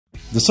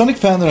The Sonic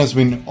fandom has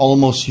been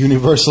almost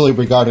universally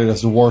regarded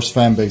as the worst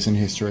fanbase in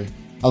history,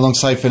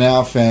 alongside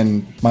FNAF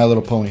and My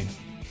Little Pony.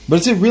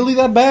 But is it really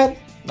that bad?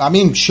 I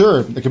mean,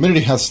 sure, the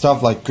community has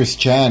stuff like Chris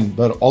Chan,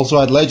 but also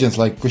had legends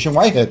like Christian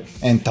Whitehead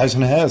and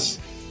Tyson Hess,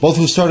 both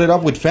who started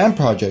up with fan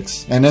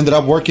projects and ended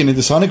up working in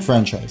the Sonic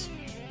franchise.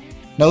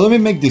 Now let me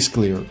make this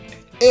clear.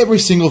 Every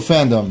single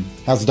fandom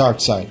has a dark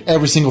side.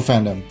 Every single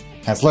fandom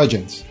has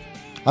legends.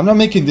 I'm not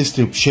making this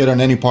to shit on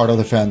any part of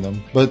the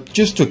fandom, but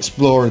just to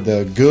explore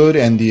the good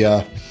and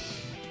the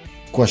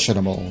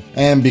questionable.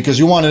 And because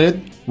you wanted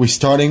it, we're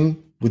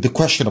starting with the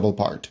questionable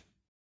part.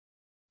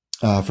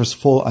 First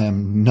of all, I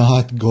am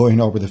not going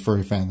over the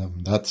furry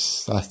fandom.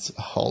 That's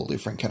a whole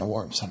different can of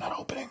worms I'm not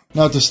opening.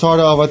 Now to start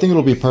off, I think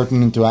it'll be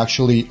pertinent to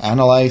actually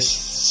analyze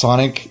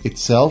Sonic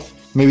itself.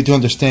 Maybe to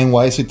understand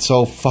why is it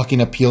so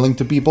fucking appealing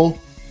to people.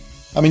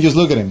 I mean, just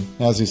look at him.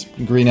 He has his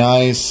green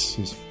eyes,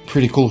 his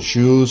pretty cool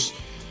shoes,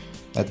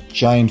 that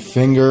giant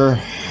finger.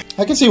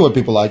 I can see why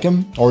people like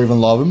him, or even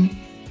love him.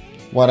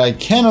 What I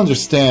can't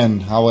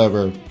understand,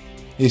 however,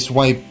 is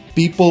why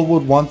people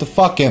would want to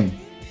fuck him.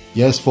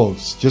 Yes,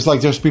 folks, just like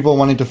there's people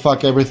wanting to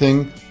fuck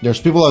everything, there's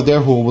people out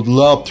there who would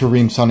love to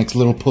ream Sonic's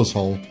little puss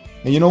hole.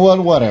 And you know what?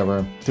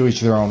 Whatever. To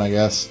each their own, I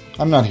guess.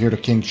 I'm not here to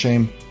kink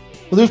shame.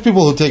 But there's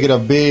people who take it a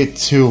bit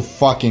too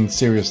fucking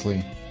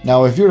seriously.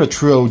 Now, if you're a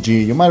true OG,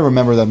 you might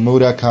remember that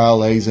Muda,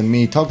 Kyle, Ace, and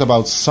me talked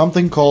about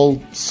something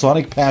called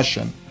Sonic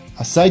Passion,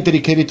 a site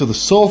dedicated to the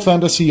sole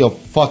fantasy of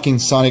fucking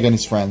Sonic and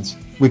his friends,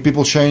 with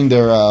people sharing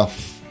their,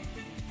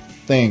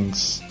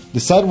 things. The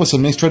site was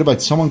administrated by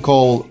someone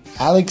called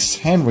Alex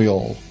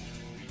Henriol.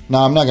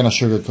 Now, I'm not gonna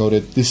sugarcoat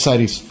it, this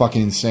site is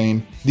fucking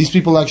insane. These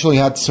people actually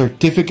had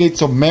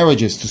certificates of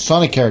marriages to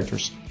Sonic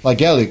characters,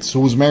 like Alex,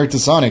 who was married to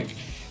Sonic,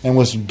 and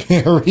was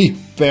very,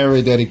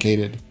 very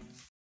dedicated.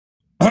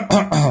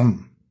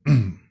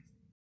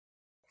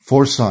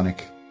 For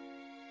Sonic.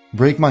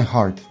 Break my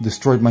heart,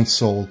 destroyed my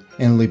soul,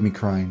 and leave me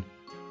crying.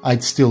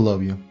 I'd still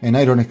love you, and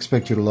I don't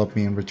expect you to love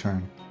me in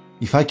return.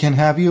 If I can't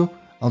have you,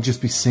 I'll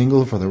just be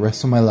single for the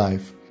rest of my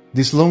life.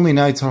 These lonely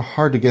nights are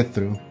hard to get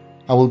through.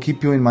 I will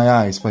keep you in my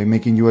eyes by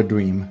making you a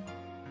dream.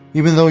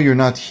 Even though you're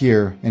not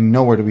here and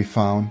nowhere to be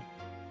found,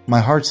 my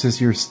heart says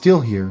you're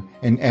still here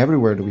and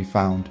everywhere to be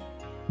found.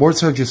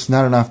 Words are just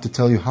not enough to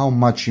tell you how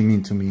much you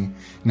mean to me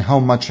and how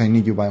much I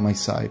need you by my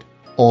side,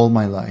 all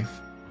my life.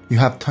 You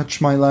have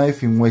touched my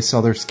life in ways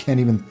others can't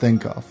even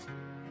think of.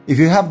 If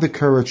you have the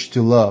courage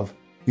to love,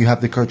 you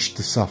have the courage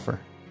to suffer.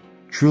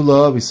 True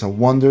love is a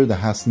wonder that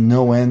has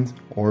no end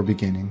or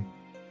beginning.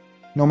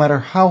 No matter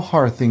how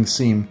hard things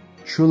seem,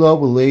 true love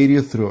will lead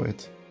you through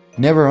it.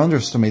 Never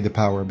underestimate the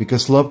power,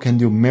 because love can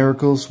do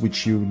miracles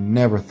which you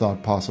never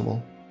thought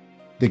possible.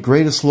 The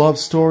greatest love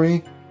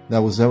story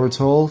that was ever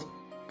told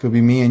could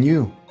be me and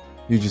you.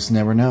 You just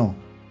never know.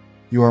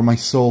 You are my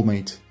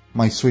soulmate,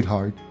 my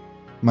sweetheart,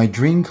 my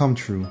dream come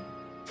true.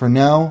 For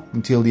now,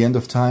 until the end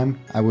of time,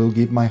 I will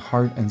give my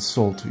heart and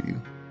soul to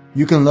you.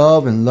 You can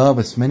love and love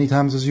as many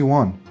times as you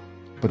want,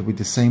 but with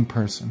the same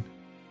person.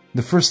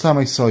 The first time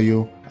I saw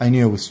you, I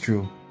knew it was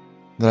true,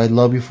 that I'd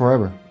love you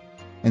forever,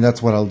 and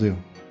that's what I'll do.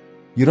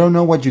 You don't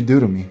know what you do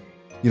to me.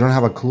 You don't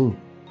have a clue.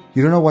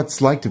 You don't know what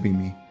it's like to be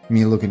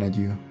me looking at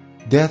you.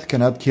 Death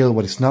cannot kill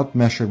what is not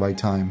measured by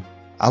time.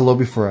 I'll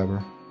love you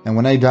forever, and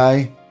when I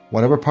die,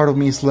 whatever part of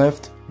me is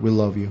left will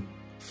love you,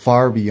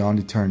 far beyond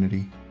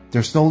eternity.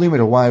 There's no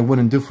limit of what I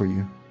wouldn't do for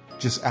you.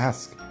 Just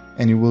ask,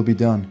 and it will be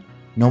done.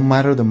 No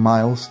matter the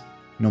miles,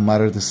 no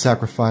matter the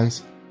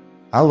sacrifice,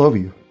 I love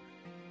you.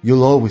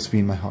 You'll always be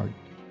in my heart.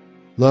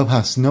 Love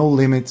has no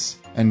limits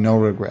and no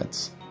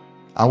regrets.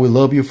 I will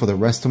love you for the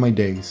rest of my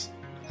days.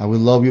 I will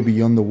love you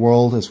beyond the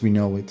world as we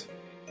know it.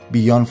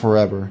 Beyond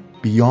forever,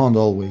 beyond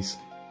always.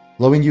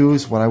 Loving you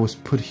is what I was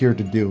put here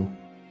to do.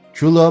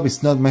 True love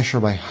is not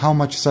measured by how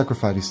much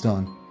sacrifice is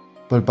done,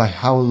 but by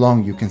how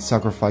long you can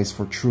sacrifice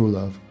for true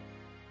love.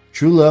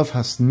 True love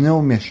has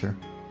no measure,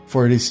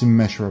 for it is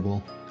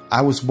immeasurable.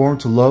 I was born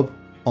to love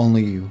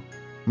only you.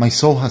 My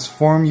soul has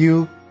formed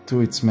you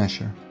to its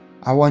measure.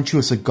 I want you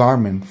as a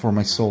garment for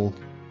my soul.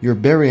 Your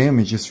very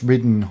image is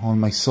written on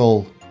my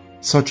soul.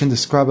 Such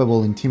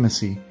indescribable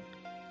intimacy,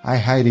 I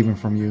hide even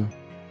from you.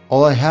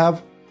 All I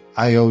have,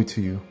 I owe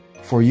to you.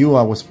 For you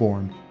I was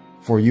born.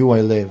 For you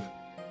I live.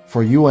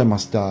 For you I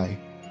must die.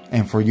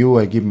 And for you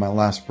I give my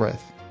last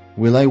breath.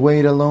 Will I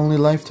wait a lonely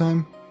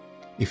lifetime?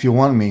 If you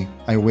want me,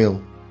 I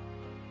will.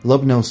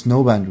 Love knows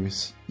no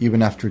boundaries,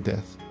 even after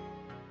death.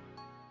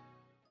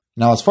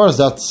 Now, as far as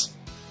that's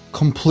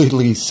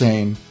completely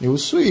sane, it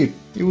was sweet.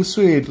 It was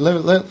sweet.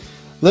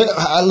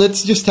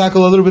 Let's just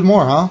tackle a little bit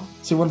more, huh?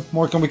 See what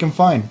more we can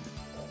find.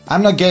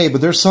 I'm not gay,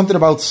 but there's something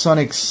about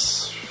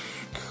Sonic's...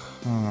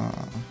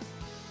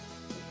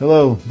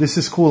 Hello, this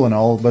is cool and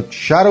all, but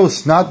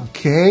Shadow's not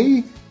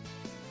gay?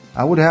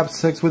 I would have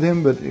sex with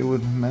him, but it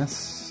would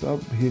mess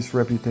up his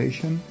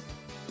reputation.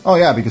 Oh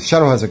yeah, because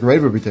Shadow has a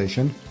great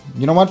reputation.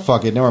 You know what?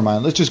 Fuck it, never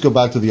mind. Let's just go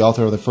back to the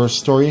author of the first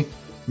story.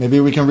 Maybe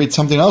we can read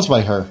something else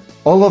by her.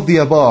 All of the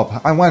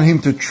above. I want him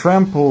to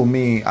trample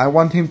me. I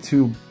want him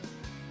to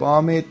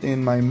vomit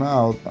in my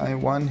mouth. I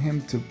want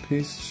him to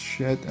piss,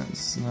 shit, and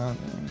snot.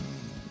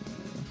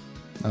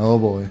 Oh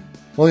boy.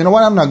 Well, you know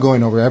what? I'm not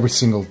going over every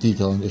single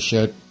detail in this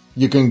shit.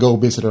 You can go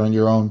visit her on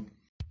your own.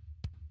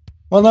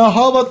 Well, now,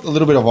 how about a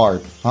little bit of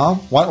art, huh?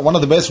 One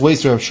of the best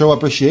ways to show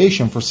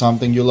appreciation for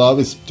something you love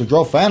is to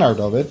draw fan art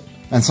of it.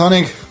 And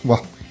Sonic,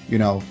 well, you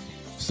know,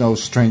 is no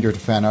stranger to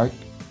fan art.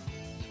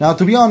 Now,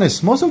 to be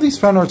honest, most of these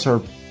fan arts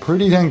are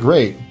pretty damn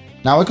great.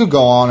 Now, I could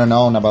go on and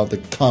on about the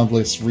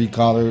countless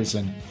recolors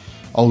and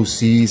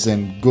OCs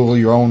and Google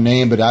your own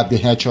name but add the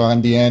hedgehog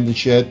at the end and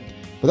shit.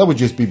 But that would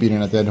just be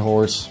beating a dead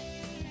horse,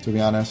 to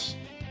be honest.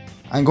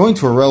 I'm going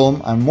to a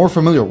realm I'm more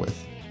familiar with.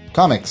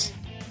 Comics.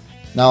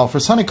 Now, for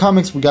Sonic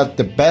Comics, we got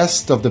the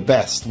best of the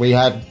best. We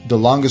had the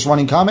longest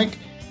running comic,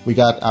 we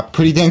got a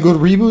pretty damn good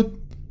reboot,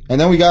 and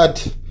then we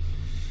got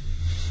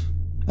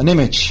an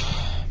image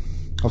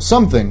of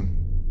something.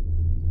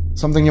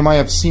 Something you might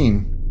have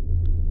seen,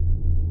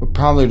 but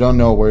probably don't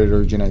know where it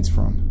originates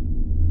from.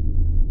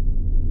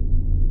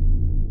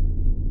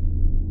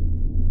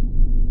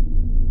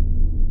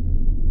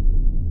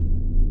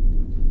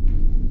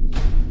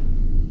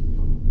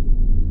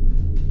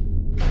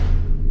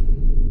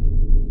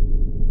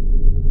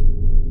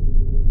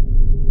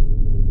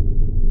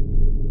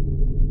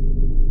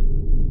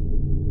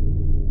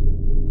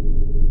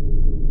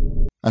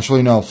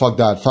 Actually, no, fuck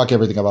that. Fuck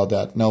everything about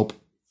that. Nope.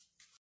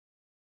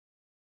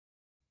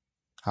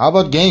 How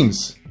about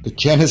games? The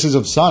genesis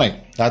of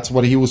Sonic. That's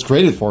what he was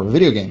created for,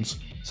 video games.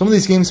 Some of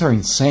these games are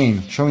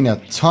insane, showing a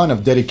ton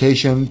of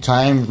dedication,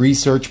 time,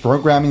 research,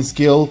 programming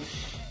skill.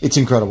 It's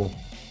incredible.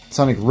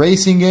 Sonic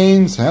racing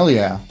games? Hell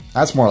yeah.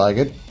 That's more like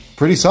it.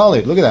 Pretty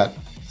solid, look at that.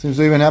 Seems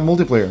to even have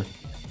multiplayer.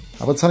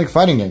 How about Sonic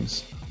fighting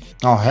games?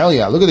 Oh hell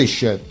yeah, look at this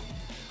shit.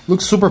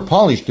 Looks super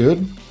polished,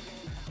 dude.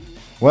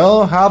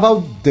 Well, how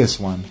about this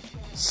one?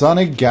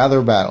 Sonic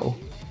Gather Battle.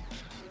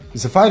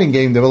 It's a fighting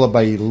game developed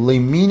by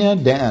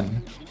Lemina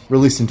Dan,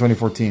 released in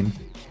 2014.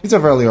 It's a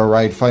fairly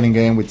alright fighting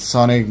game with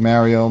Sonic,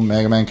 Mario,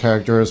 Mega Man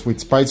characters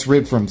with sprites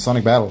ripped from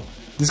Sonic Battle.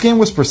 This game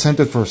was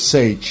presented for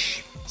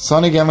SAGE,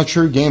 Sonic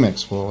Amateur Game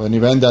Expo, an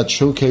event that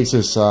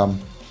showcases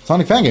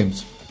Sonic fan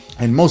games.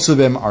 And most of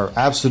them are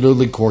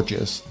absolutely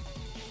gorgeous.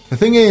 The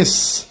thing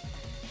is,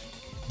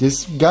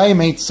 this guy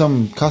made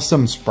some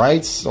custom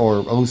sprites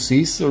or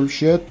OCs or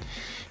shit,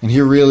 and he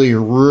really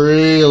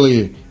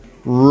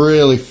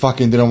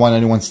fucking didn't want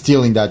anyone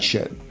stealing that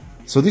shit.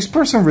 So this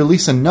person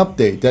released an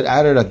update that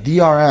added a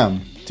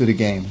DRM to the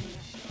game,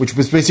 which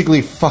was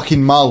basically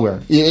fucking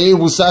malware. It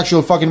was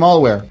actual fucking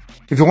malware.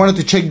 If you wanted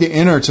to check the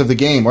innards of the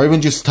game, or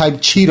even just type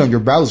cheat on your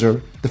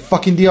browser, the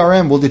fucking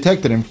DRM will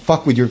detect it and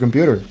fuck with your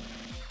computer,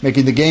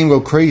 making the game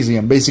go crazy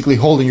and basically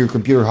holding your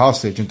computer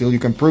hostage until you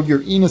can prove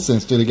your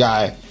innocence to the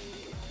guy.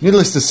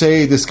 Needless to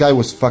say, this guy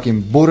was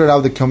fucking booted out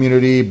of the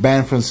community,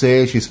 banned from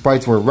Sage, his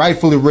sprites were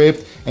rightfully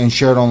ripped and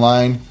shared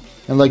online.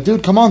 And like,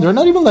 dude, come on, they're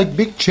not even like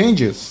big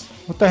changes.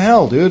 What the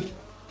hell, dude?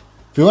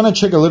 If you want to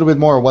check a little bit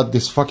more of what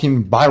this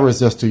fucking virus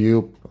does to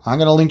you, I'm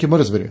gonna link him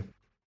with this video.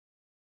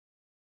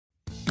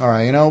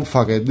 Alright, you know,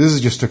 fuck it, this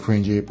is just too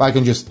cringy. I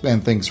can just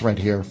end things right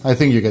here. I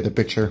think you get the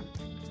picture.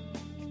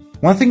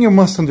 One thing you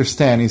must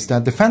understand is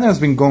that the fandom has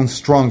been going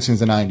strong since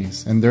the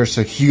 90s, and there's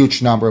a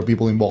huge number of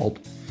people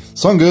involved.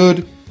 Some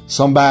good,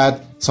 some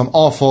bad, some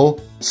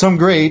awful, some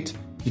great.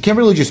 You can't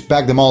really just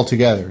back them all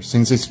together,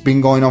 since it's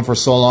been going on for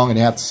so long and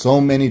it had so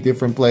many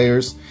different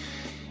players.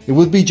 It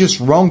would be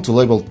just wrong to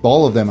label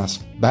all of them as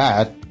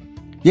bad.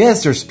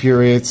 Yes, there's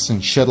periods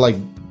and shit like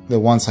the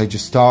ones I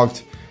just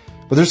talked,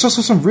 but there's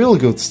also some really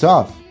good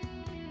stuff.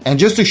 And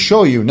just to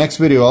show you, next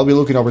video I'll be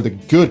looking over the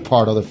good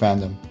part of the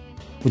fandom,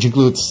 which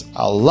includes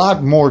a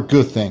lot more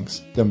good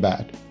things than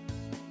bad.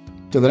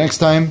 Till the next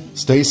time,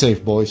 stay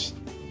safe, boys.